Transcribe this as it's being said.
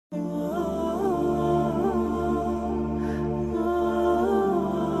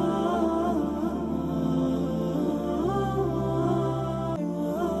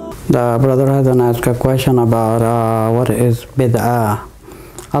The brother has asked a question about what is bid'ah.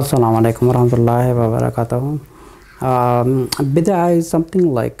 Assalamu alaikum warahmatullahi wabarakatuh. Bid'ah is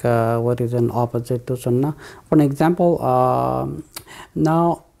something like what is an opposite to sunnah. For an example,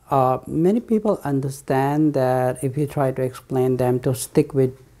 now many people understand that if you try to explain them to stick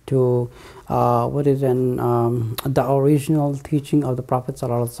with to what is the original teaching of the Prophet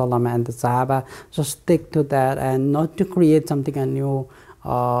ﷺ and the Sahaba, so stick to that and not to create something a new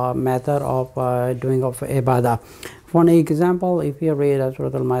method of doing of ibadah. For an example, if you read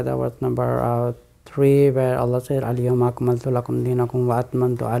Surah Al-Ma'idah verse number 3, where Allah said, Al-yawma akmaltu lakum dinakum wa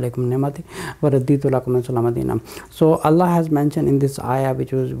atmamtu alaykum ni'mati wa raditu lakum al-Islam dinan. So Allah has mentioned in this ayah,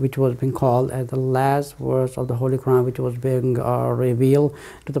 which was being called as the last verse of the Holy Quran, which was being revealed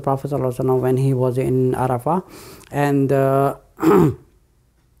to the Prophet ﷺ when he was in Arafah,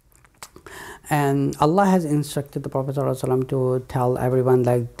 and Allah has instructed the Prophet ﷺ to tell everyone,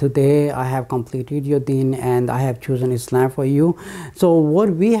 like, today I have completed your deen and I have chosen Islam for you. So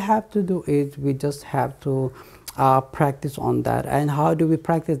what we have to do is we just have to practice on that. And how do we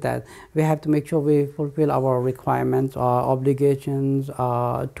practice that? We have to make sure we fulfill our requirements, obligations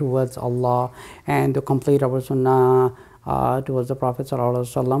towards Allah, and to complete our sunnah towards the Prophet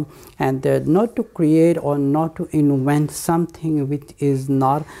ﷺ, and not to create or not to invent something which is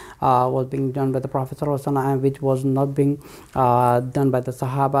not was being done by the Prophet ﷺ and which was not being done by the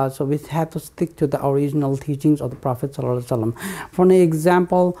Sahaba. So we have to stick to the original teachings of the Prophet ﷺ. For an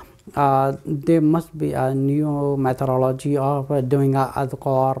example, there must be a new methodology of doing a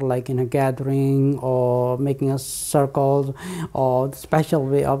adhkar, like in a gathering or making a circles, or the special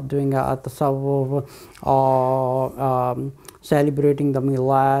way of doing a tasawwuf, or celebrating the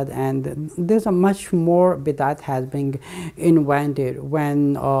Milad. And there's a much more bid'at has been invented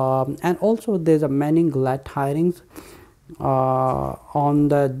when and also there's a many glad tidings on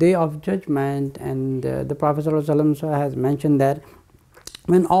the day of judgment. And the Prophet ﷺ has mentioned that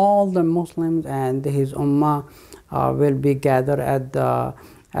when all the Muslims and his ummah will be gathered at the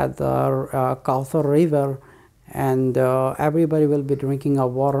Kawthar river, and everybody will be drinking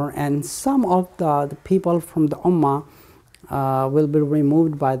of water, and some of the people from the ummah will be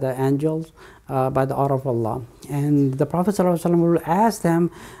removed by the angels by the order of Allah. And the Prophet ﷺ will ask them,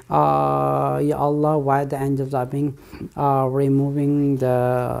 Ya Allah, why the angels are being removing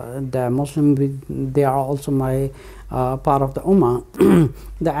the Muslim? They are also my part of the ummah.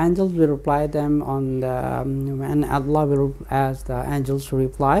 The angels will reply them on the and Allah will ask the angels to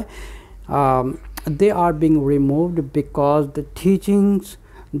reply, they are being removed because the teachings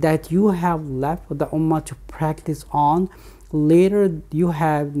that you have left for the ummah to practice on, later you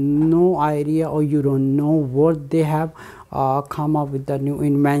have no idea or you don't know what they have come up with, the new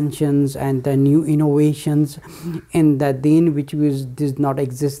inventions and the new innovations in the deen which did not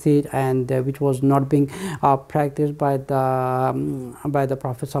existed, and which was not being practiced by the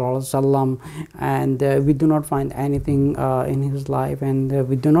Prophet ﷺ. And we do not find anything in his life, and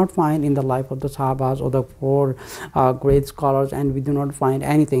we do not find in the life of the Sahabas or the four great scholars, and we do not find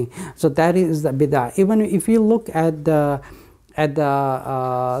anything. So that is the bid'ah. Even if you look at the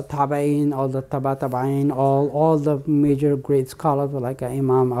Tabain or the Tabain, all the major great scholars like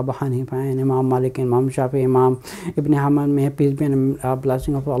Imam Abu Hanifa and Imam Malik and Imam Shafi, Imam Ibn Hamad, may peace be and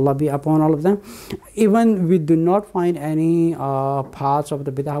blessing of Allah be upon all of them, even we do not find any parts of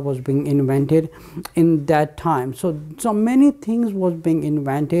the bid'ah was being invented in that time. So many things was being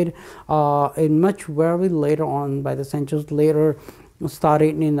invented in much very later on, by the centuries later,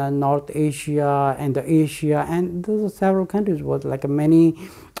 started in North Asia and the Asia, and there's several countries was like many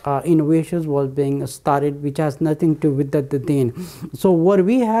innovations was being started which has nothing to do with the deen. So what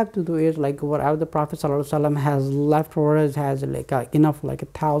we have to do is, like, whatever the Prophet ﷺ has left for us has like enough, like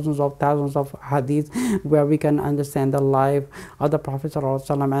thousands of hadiths where we can understand the life of the Prophet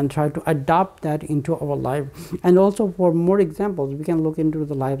ﷺ and try to adopt that into our life. And also for more examples, we can look into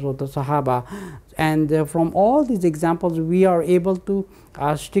the lives of the Sahaba, and from all these examples we are able to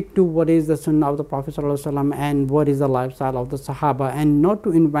stick to what is the sunnah of the Prophet ﷺ and what is the lifestyle of the Sahaba, and not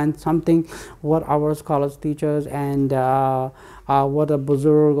to invent something what our scholars teachers and what a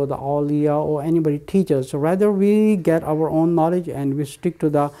buzurg or the awliya or anybody teaches. So rather we get our own knowledge and we stick to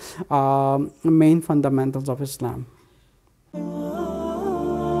the main fundamentals of Islam.